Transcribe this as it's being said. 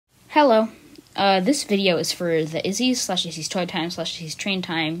Hello. This video is for the Izzys Toy Time Izzys Train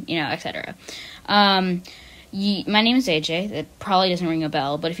Time, etc. My name is AJ. That probably doesn't ring a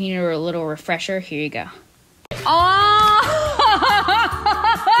bell, but if you need a little refresher, here you go. Oh!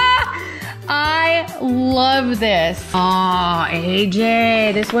 I love this. Oh,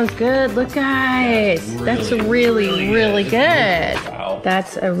 AJ, this one's good. Look, guys. That's really, really good.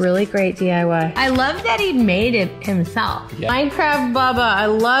 That's a really great DIY. I love that he made it himself. Yeah. Minecraft Bubba, I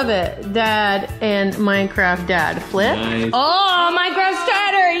love it. Dad and Minecraft Dad. Flip. Nice. Oh, Minecraft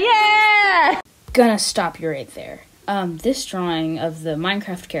starter, yeah! Gonna stop you right there. This drawing of the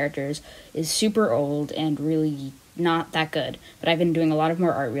Minecraft characters is super old and really not that good, but I've been doing a lot of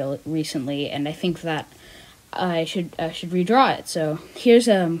more art recently, and I think that I should redraw it. So here's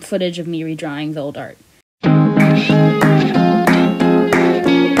footage of me redrawing the old art.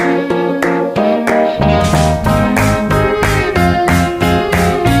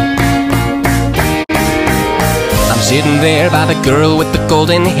 Sitting there by the girl with the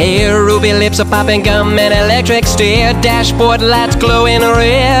golden hair, ruby lips, a popping gum, and electric stare. Dashboard lights glowing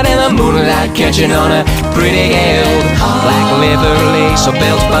red, and the moonlight catching on a pretty gal. Black leather lace, a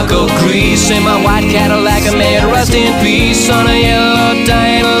belt buckle grease, and my white Cadillac made rust in peace on a yellow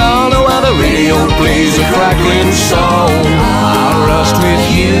dying lawn, while the radio plays a crackling song. I'll rust with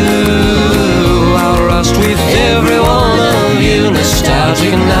you, I'll rust with every one of you.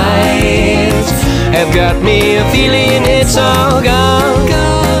 Nostalgic nights have got me a feeling it's all gone,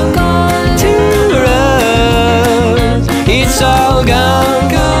 gone to rust. It's all gone,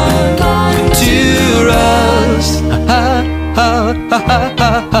 gone to rust.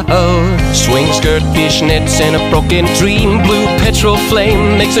 Swing skirt, fishnets, and a broken dream. Blue petrol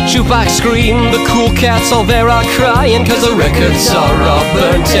flame makes a jukebox scream. The cool cats all there are crying, cause the records are all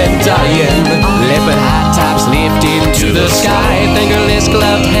burnt and dying. Leopard high tops lifted to the sky, fingerless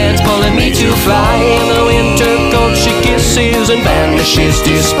gloved hands pulling me to fly. In the winter cold she kisses and vanishes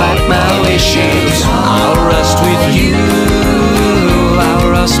despite my wishes. I'll rust with you, I'll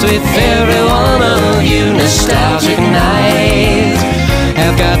rust with every one of you. Nostalgic nights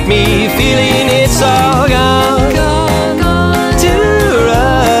have got me feeling it's all gone, gone to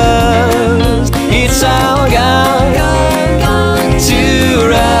rust. It's all gone, gone to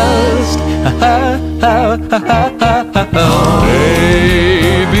rust.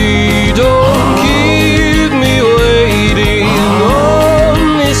 Baby, don't keep me waiting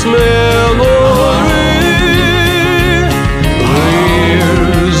on this memory.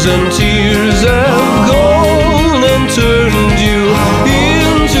 Years and tears have gone and turned you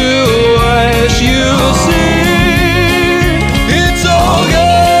into ash. You see, it's all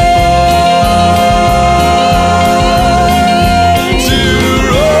gone to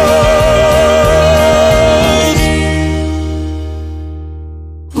rust.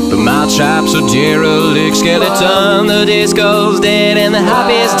 The mouth chops a derelict skeleton. The disco's dead and the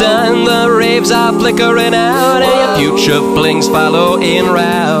hobby's done. The raves are flickering out and your future flings follow in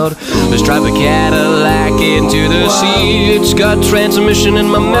route. Let's drive a Cadillac into the sea. It's got transmission in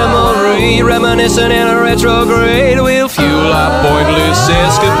my memory, reminiscent in a retrograde. We'll fuel our pointless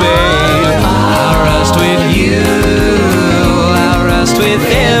escapade. I'll rust with you, I'll rust with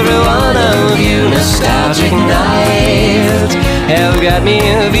every one of you. Nostalgic nights have got me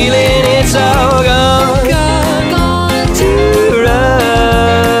feeling it's all gone, gone to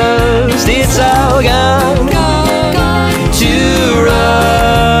rust. It's all gone, gone to rust.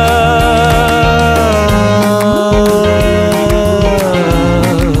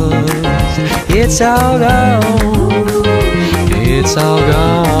 It's all gone, it's all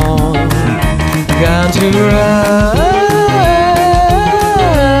gone, gone to rust,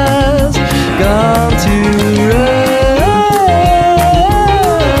 gone to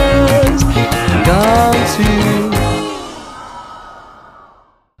rust, gone to.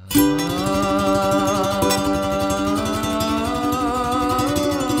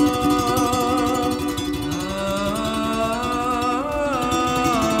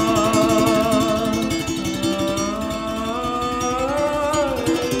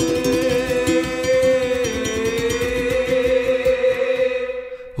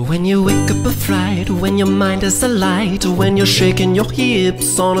 When you wake up a fright, when your mind is alight, when you're shaking your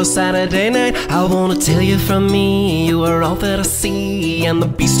hips on a Saturday night, I wanna tell you from me, you are all that I see, and the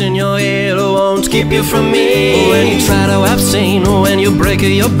beast in your head won't keep you from me. When you try to abstain, when you break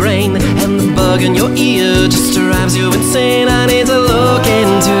your brain, and the bug in your ear just drives you insane, I need to look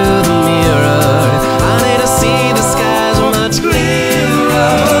into the mirror, I need to see the skies much clearer.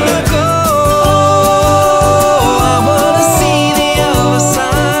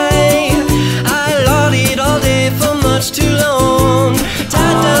 Too long,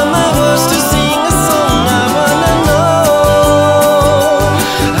 tied down my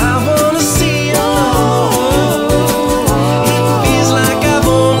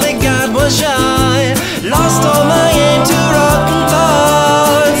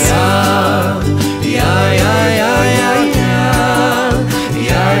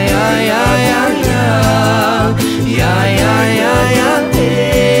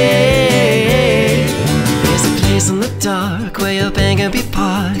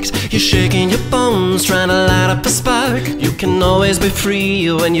parks. You're shaking your bones, trying to light up a spark. You can always be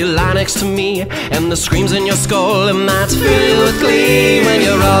free when you lie next to me, and the screams in your skull, it might fill you with glee. When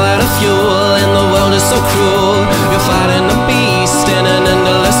you're all out of fuel and the world is so cruel, you're fighting a beast in an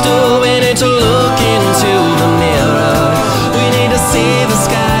endless duel. We need to look into the mirror. We need to see the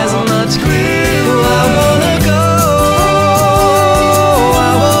skies much clearer. I wanna go,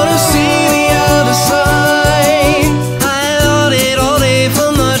 I wanna see the other side. I thought it all day for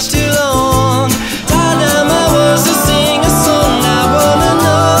much too long. Tied down my words to sing a song. I wanna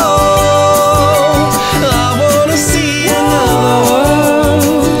know, I wanna see another world.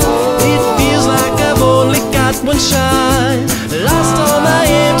 It feels like I've only got one shot. Lost all my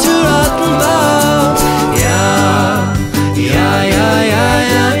empty rotten thoughts. Yeah, yeah, yeah, yeah,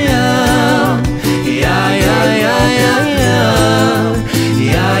 yeah, yeah. Yeah, yeah, yeah, yeah, yeah.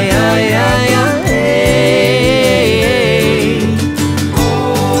 Yeah, yeah, yeah, yeah, hey.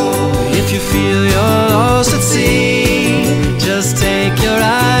 If you feel you're lost at sea, just take your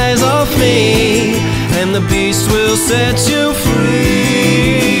eyes off me, and the beast will set you free.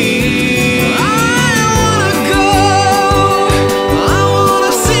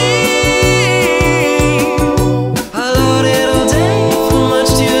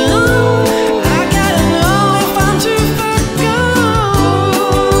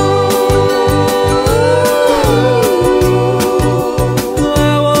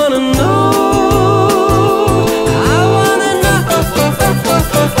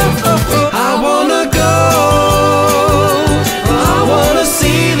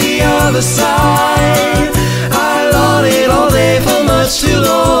 Side. I loved it all day for much too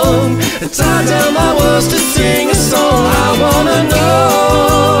long. Tied down my words to sing a song. I wanna know.